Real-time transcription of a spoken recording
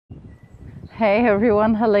Hey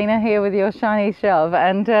everyone, Helena here with your shiny shove,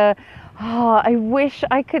 and I wish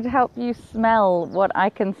I could help you smell what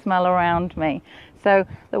I can smell around me. So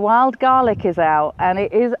the wild garlic is out and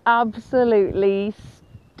it is absolutely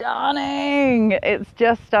stunning. It's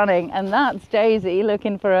just stunning, and that's Daisy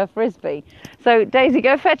looking for a frisbee. So Daisy,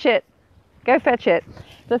 go fetch it. Go fetch it.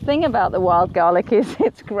 The thing about the wild garlic is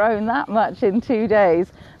it's grown that much in 2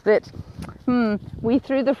 days that we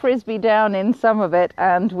threw the frisbee down in some of it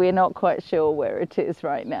and we're not quite sure where it is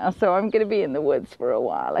right now. So I'm going to be in the woods for a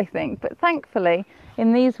while, I think. But thankfully,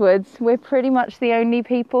 in these woods, we're pretty much the only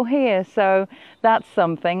people here. So that's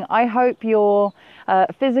something. I hope your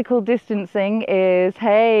physical distancing is,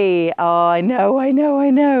 hey, oh, I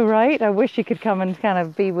know, right? I wish you could come and kind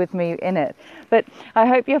of be with me in it. But I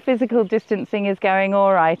hope your physical distancing is going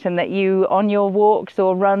all right, and that you, on your walks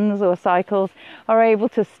or runs or cycles, are able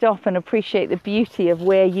to stop and appreciate the beauty of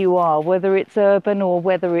where you are, whether it's urban or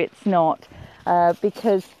whether it's not,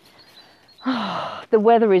 because the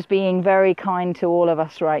weather is being very kind to all of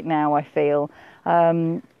us right now, I feel.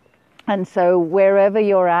 And so wherever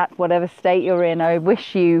you're at, whatever state you're in, I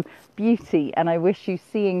wish you beauty, and I wish you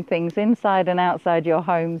seeing things inside and outside your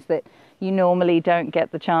homes that you normally don't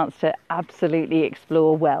get the chance to absolutely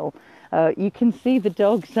explore well. You can see the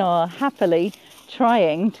dogs are happily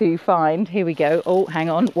trying to find, here we go, oh, hang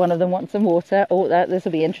on, one of them wants some water. Oh, this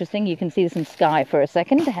will be interesting. You can see some sky for a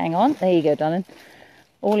second. Hang on, there you go, darling.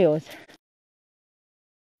 All yours.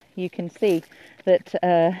 You can see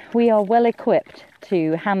that we are well equipped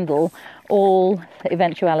to handle all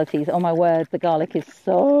eventualities. Oh my word, the garlic is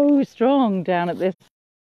so strong down at this.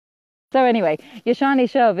 So anyway, your shiny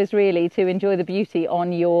shove is really to enjoy the beauty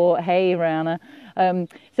on your, hey Rana.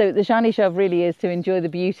 So the shiny shove really is to enjoy the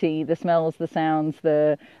beauty, the smells, the sounds,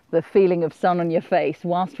 the feeling of sun on your face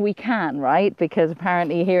whilst we can, right? Because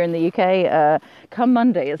apparently here in the UK, come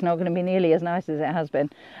Monday, it's not going to be nearly as nice as it has been.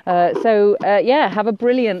 Yeah, have a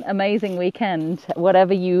brilliant, amazing weekend.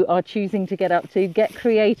 Whatever you are choosing to get up to, get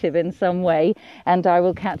creative in some way, and I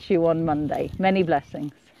will catch you on Monday. Many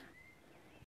blessings.